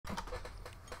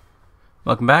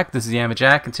Welcome back, this is Yama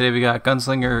Jack, and today we got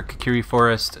Gunslinger Kakiri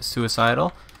Forest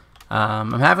Suicidal.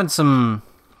 I'm having some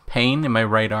pain in my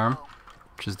right arm,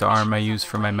 which is the arm I use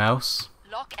for my mouse.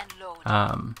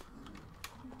 I'm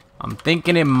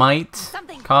thinking it might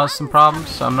cause some problems,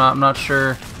 so I'm not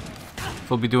sure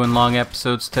if we'll be doing long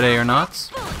episodes today or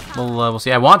not. We'll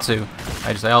see. I want to.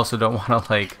 I also don't want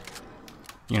to, like,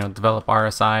 you know, develop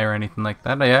RSI or anything like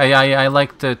that. I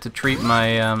like to treat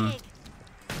my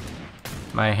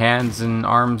my hands and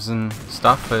arms and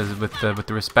stuff with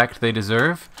the respect they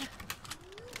deserve.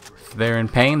 If they're in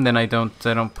pain, then I don't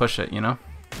push it, you know.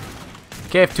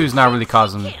 KF2 is not really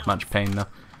causing much pain though,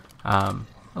 a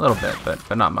little bit,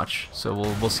 but not much. So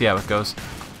we'll see how it goes.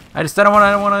 I don't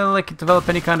want to like develop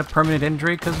any kind of permanent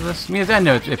injury because of this. I mean, I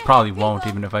know it probably won't,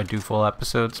 even if I do full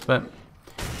episodes, but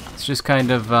it's just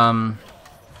kind of I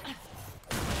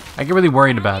get really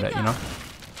worried about it, you know,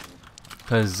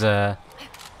 because a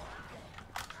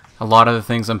lot of the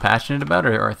things I'm passionate about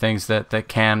are things that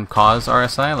can cause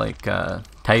RSI, like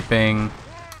typing,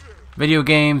 video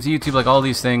games, YouTube. Like, all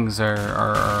these things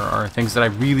are things that I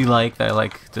really like, that I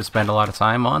like to spend a lot of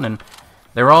time on, and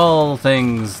they're all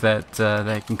things that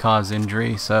can cause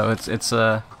injury. So it's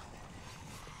a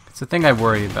thing I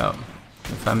worry about.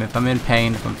 If I'm in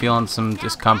pain, if I'm feeling some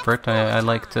discomfort, I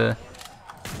like to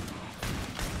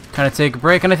kind of take a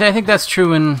break, and I think that's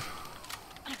true in.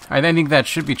 I think that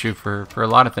should be true for a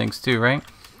lot of things too, right?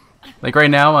 Like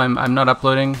right now, I'm not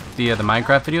uploading the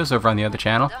Minecraft videos over on the other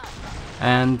channel,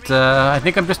 and I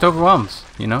think I'm just overwhelmed.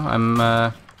 You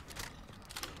know,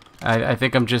 I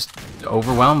think I'm just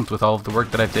overwhelmed with all of the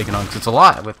work that I've taken on, because it's a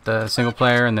lot with the single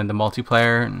player and then the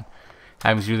multiplayer and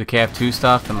having to do the KF2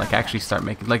 stuff and like actually start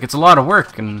making, like, it's a lot of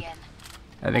work, and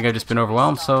I think I've just been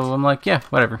overwhelmed. So I'm like, yeah,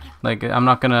 whatever. Like, I'm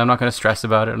not gonna stress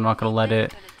about it. I'm not gonna let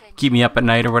it keep me up at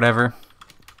night or whatever.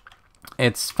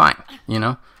 It's fine, you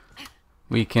know.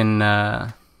 We can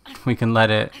let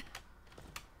it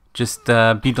just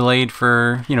be delayed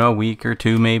for, you know, a week or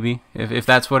two maybe, if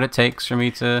that's what it takes for me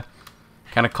to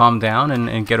kind of calm down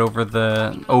and get over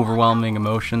the overwhelming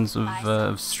emotions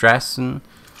of stress and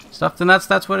stuff. Then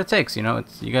that's what it takes, you know.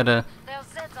 You gotta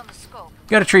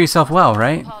treat yourself well,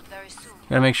 right? You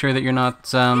gotta make sure that you're not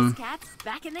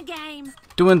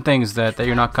doing things that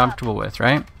you're not comfortable with,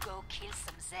 right?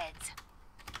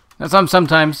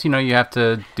 Sometimes, you know, you have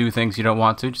to do things you don't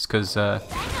want to just because, you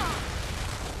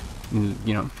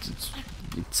know,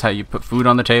 it's how you put food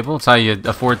on the table. It's how you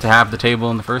afford to have the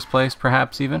table in the first place,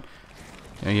 perhaps even.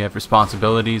 You know, you have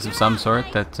responsibilities of some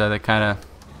sort that kind of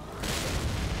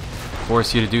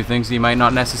force you to do things that you might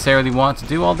not necessarily want to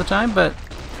do all the time, but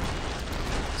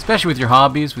especially with your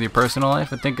hobbies, with your personal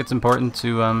life, I think it's important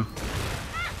to,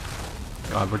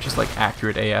 God, we're just like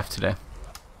accurate AF today.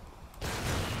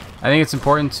 I think it's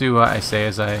important to, I say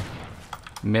as I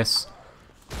miss,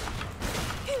 I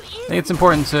think it's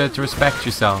important to respect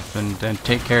yourself and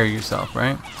take care of yourself,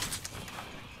 right?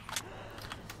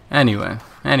 Anyway,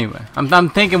 I'm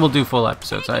thinking we'll do full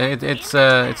episodes. It's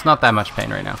not that much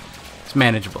pain right now. It's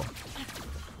manageable.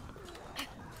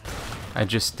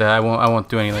 I won't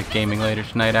do any like gaming later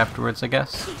tonight afterwards, I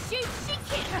guess.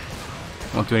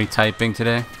 Won't do any typing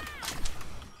today.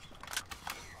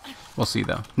 We'll see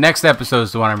though. Next episode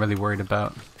is the one I'm really worried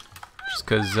about, just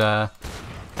because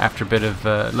after a bit of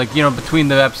like, you know, between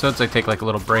the episodes I take like a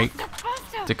little break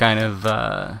to kind of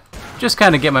just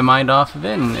kind of get my mind off of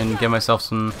it and give myself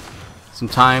some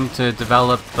time to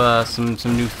develop some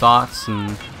new thoughts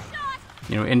and,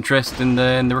 you know, interest in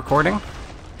the recording.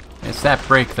 It's that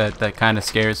break that kind of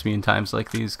scares me in times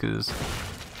like these, because,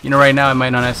 you know, right now I might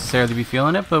not necessarily be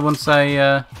feeling it, but once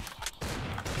I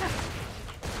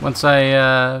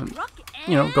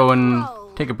you know, go and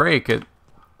take a break, it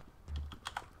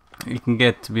can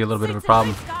get to be a little bit of a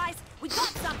problem,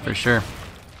 for sure.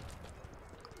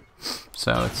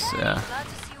 So that's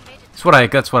what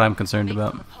I'm concerned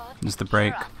about, is the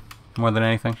break, more than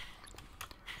anything.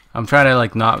 I'm trying to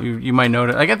like not. You might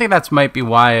notice. Like, I think that's might be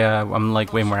why I'm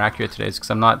like way more accurate today, is because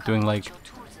I'm not doing like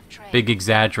big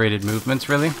exaggerated movements.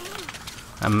 Really,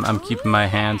 I'm keeping my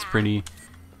hands pretty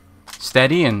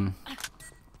steady and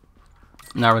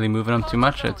not really moving them too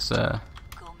much. It's a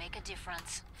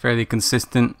fairly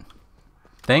consistent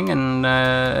thing, and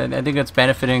I think it's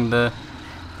benefiting the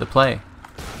play.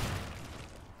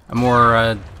 A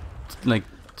more like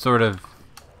sort of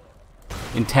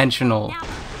intentional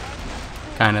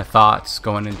kind of thoughts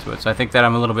going into it. So I think that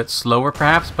I'm a little bit slower,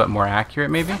 perhaps, but more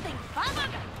accurate, maybe.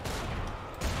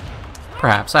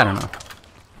 Perhaps, I don't know.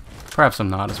 Perhaps I'm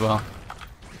not as well.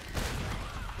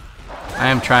 I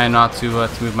am trying not to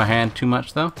move my hand too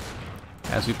much, though,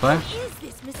 as we play. Who is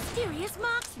this mysterious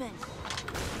marksman?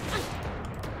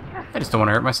 I just don't want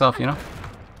to hurt myself, you know?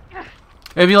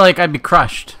 It'd be like I'd be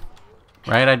crushed,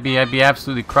 right? I'd be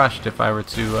absolutely crushed if I were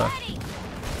to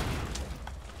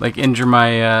like injure my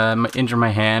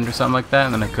hand or something like that,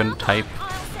 and then I couldn't type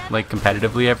like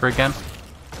competitively ever again.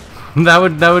 that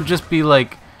would just be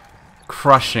like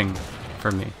crushing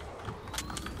for me.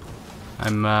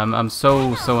 I'm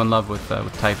so in love with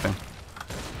typing.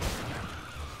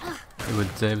 It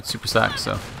would super suck.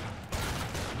 So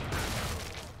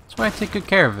that's why I take good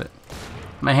care of it.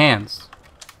 My hands.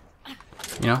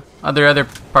 You know, other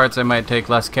parts I might take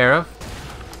less care of.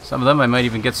 Some of them I might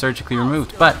even get surgically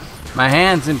removed. But my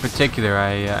hands in particular,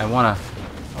 I wanna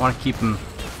keep them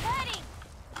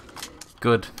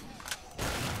good.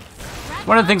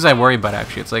 One of the things I worry about,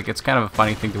 actually. It's kind of a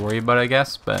funny thing to worry about, I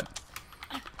guess, but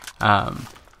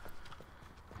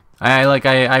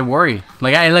I worry.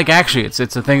 Actually, it's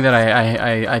a thing that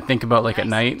I think about like at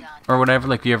night or whatever.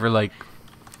 Like, you ever like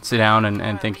sit down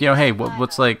and think, you know, hey,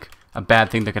 what's like a bad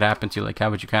thing that could happen to you? Like, how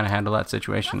would you kind of handle that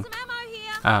situation?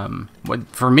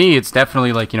 For me, it's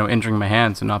definitely like, you know, injuring my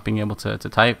hands and not being able to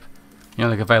type. You know,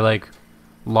 like if I like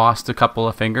lost a couple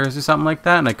of fingers or something like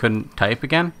that and I couldn't type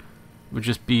again, it would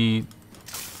just be,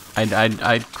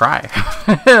 I'd cry.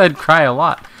 I'd cry a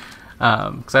lot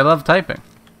because I love typing.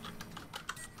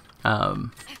 So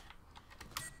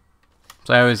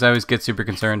I always get super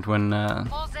concerned when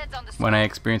I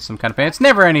experience some kind of pain. It's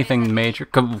never anything major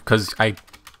because I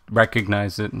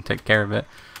recognize it and take care of it.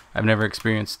 I've never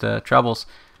experienced troubles,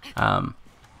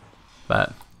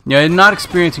 but you know, not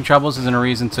experiencing troubles isn't a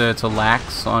reason to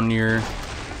lax on your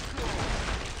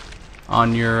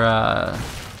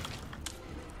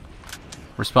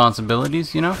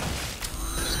responsibilities. You know,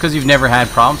 just because you've never had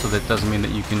problems with it doesn't mean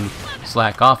that you can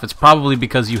slack off. It's probably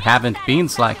because you haven't been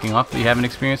slacking off that you haven't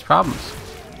experienced problems.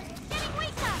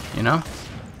 You know?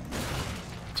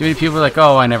 Too many people are like,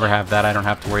 oh, I never have that, I don't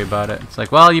have to worry about it. It's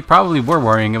like, well, you probably were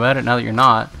worrying about it, now that you're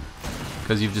not,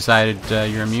 because you've decided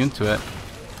you're immune to it.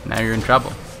 Now you're in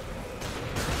trouble.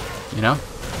 You know?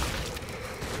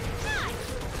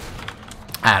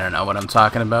 I don't know what I'm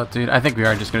talking about, dude. I think we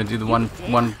are just gonna do the one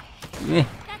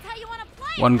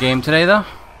game today, though.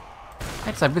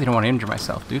 I really don't want to injure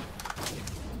myself, dude.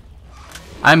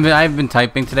 I've been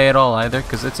typing today at all either,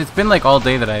 because it's been like all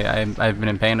day that I've been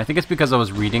in pain. I think it's because I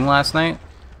was reading last night,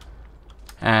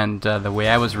 and the way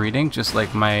I was reading, just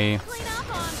like my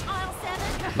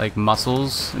like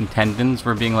muscles and tendons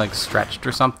were being like stretched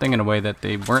or something in a way that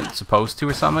they weren't supposed to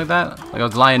or something like that. Like I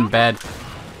was lying in bed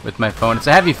with my phone. It's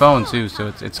a heavy phone too, so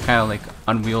it's kind of like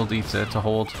unwieldy to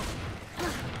hold.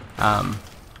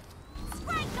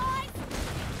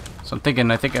 So I think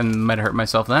I might have hurt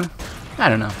myself then. I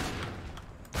don't know.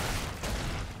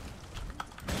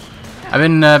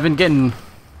 I've been getting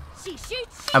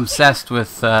obsessed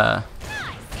with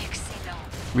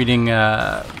reading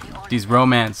these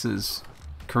romances,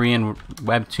 Korean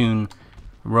webtoon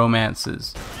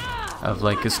romances of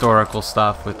like historical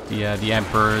stuff with the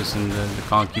emperors and the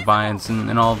concubines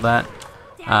and all of that.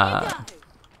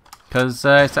 Because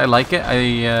I like it.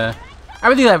 I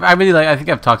really like. I think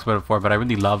I've talked about it before, but I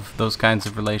really love those kinds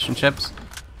of relationships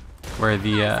where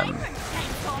the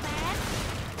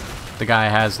guy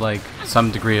has like some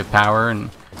degree of power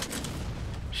and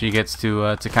she gets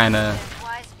to kind of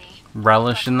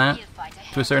relish in that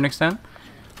to a certain extent.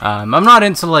 I'm not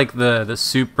into like the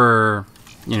super,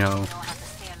 you know,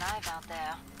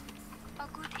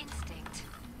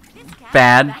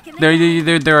 bad.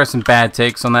 There are some bad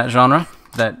takes on that genre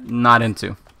that not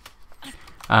into.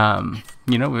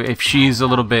 You know, if she's a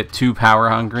little bit too power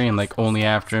hungry and like only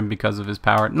after him because of his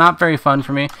power, not very fun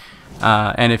for me.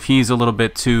 And if he's a little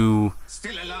bit too,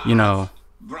 you know,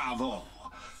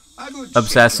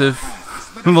 obsessive,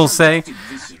 we'll say,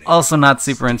 also not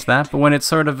super into that. But when it's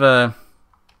sort of I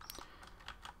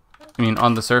mean,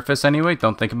 on the surface anyway,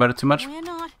 don't think about it too much.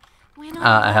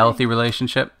 A healthy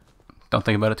relationship, don't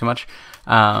think about it too much.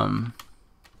 I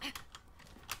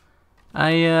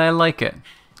like it.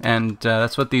 And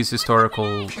that's what these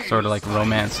historical sort of like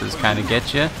romances kind of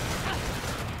get you.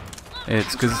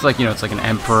 It's because it's like, you know, it's like an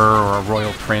emperor or a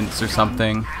royal prince or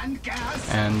something,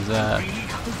 and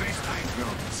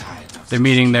they're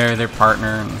meeting their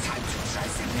partner and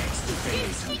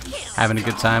having a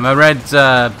good time. I read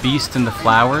Beast and the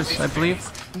Flowers, I believe,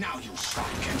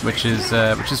 which is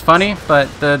funny, but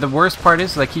the worst part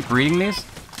is I keep reading these,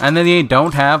 and then they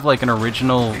don't have like an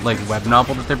original like web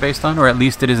novel that they're based on, or at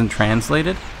least it isn't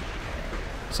translated.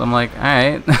 So I'm like, all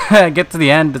right, I get to the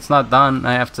end, it's not done.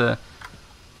 I have to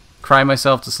cry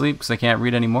myself to sleep because I can't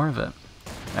read any more of it.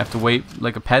 I have to wait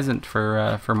like a peasant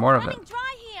for more of it.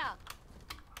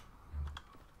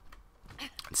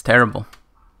 It's terrible.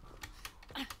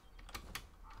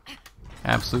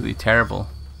 Absolutely terrible.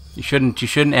 You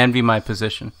shouldn't envy my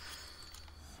position.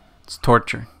 It's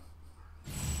torture.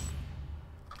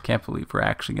 I can't believe we're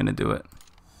actually gonna do it.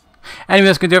 Anyway,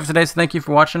 that's gonna do it for today. So thank you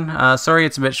for watching. Sorry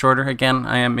it's a bit shorter. Again,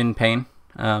 I am in pain.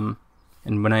 And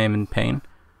when I am in pain,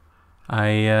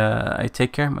 I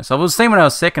take care of myself. It was the same when I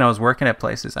was sick and I was working at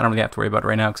places. I don't really have to worry about it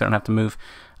right now because I don't have to move.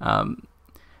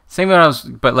 Same when I was,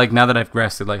 but like now that I've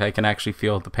rested, like I can actually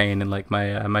feel the pain in like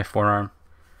my forearm.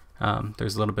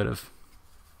 There's a little bit of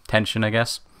tension, I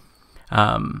guess.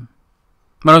 When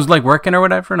I was like working or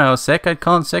whatever and I was sick, I'd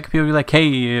call in sick. People would be like,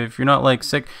 hey, if you're not like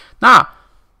sick, nah,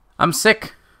 I'm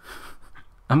sick.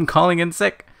 I'm calling in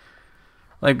sick.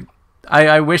 Like,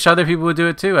 I wish other people would do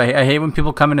it too. I hate when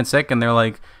people come in and sick and they're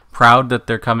like proud that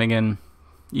they're coming in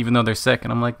even though they're sick.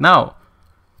 And I'm like, no,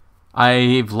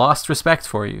 I've lost respect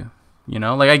for you. You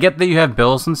know, like I get that you have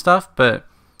bills and stuff, but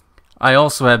I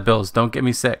also have bills. Don't get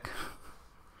me sick.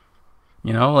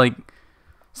 You know, like,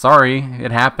 sorry,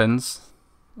 it happens.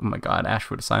 Oh my God,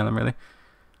 Ashwood Asylum, really.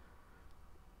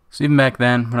 So even back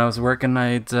then, when I was working,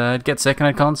 I'd get sick and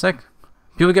I'd call in sick.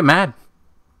 People get mad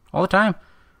all the time.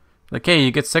 Like, hey,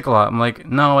 you get sick a lot. I'm like,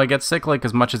 no, I get sick like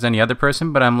as much as any other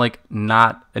person, but I'm like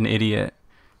not an idiot.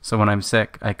 So when I'm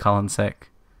sick, I call in sick.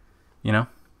 You know?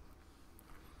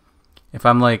 If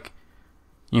I'm like,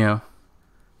 you know,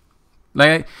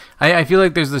 like I feel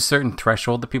like there's this certain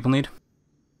threshold that people need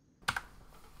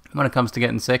when it comes to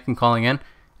getting sick and calling in,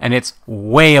 and it's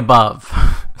way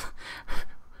above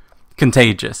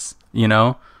contagious, you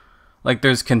know? Like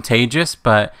there's contagious,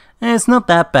 but it's not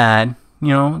that bad, you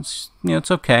know,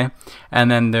 it's okay.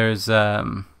 And then there's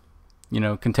you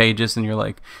know, contagious and you're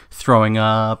like throwing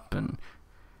up and,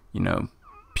 you know,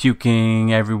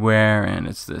 puking everywhere and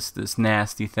it's this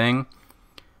nasty thing.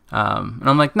 And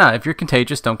I'm like, nah, if you're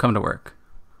contagious, don't come to work.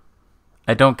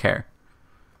 I don't care.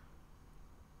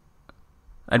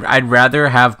 I'd rather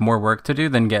have more work to do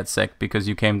than get sick because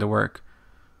you came to work.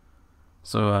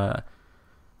 So,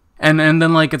 and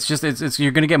then like it's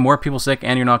you're gonna get more people sick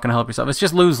and you're not gonna help yourself. It's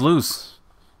just lose.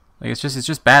 Like it's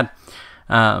just bad.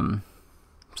 So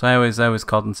I always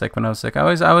called in sick when I was sick. I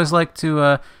always like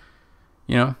to,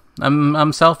 you know,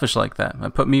 I'm selfish like that. I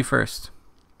put me first.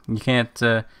 You can't,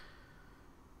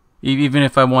 even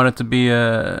if I wanted to be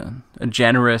a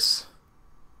generous,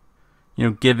 you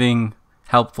know, giving,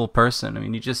 helpful person. I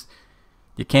mean,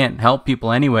 you can't help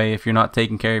people anyway if you're not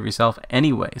taking care of yourself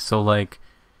anyway. So like,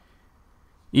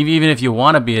 even if you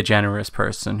want to be a generous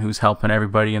person who's helping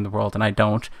everybody in the world, and I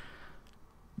don't,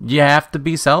 you have to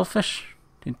be selfish.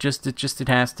 It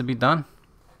has to be done.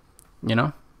 You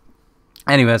know?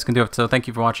 Anyway, that's gonna do it. So thank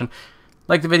you for watching.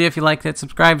 Like the video if you liked it.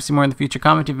 Subscribe to see more in the future.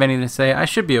 Comment if you have anything to say. I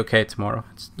should be okay tomorrow.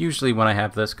 It's usually when I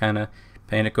have this kind of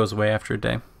pain, it goes away after a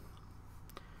day.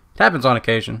 It happens on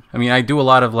occasion. I mean, I do a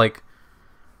lot of like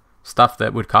stuff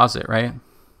that would cause it, right?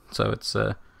 So it's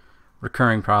a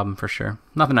recurring problem for sure.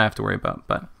 Nothing I have to worry about,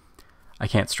 but I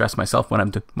can't stress myself when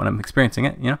I'm experiencing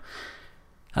it, you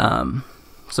know.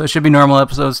 So it should be normal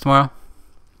episodes tomorrow.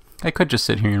 I could just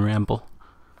sit here and ramble.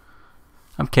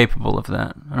 I'm capable of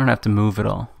that. I don't have to move at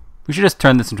all. We should just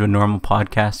turn this into a normal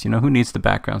podcast, you know? Who needs the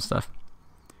background stuff?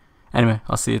 Anyway,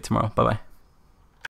 I'll see you tomorrow. Bye-bye.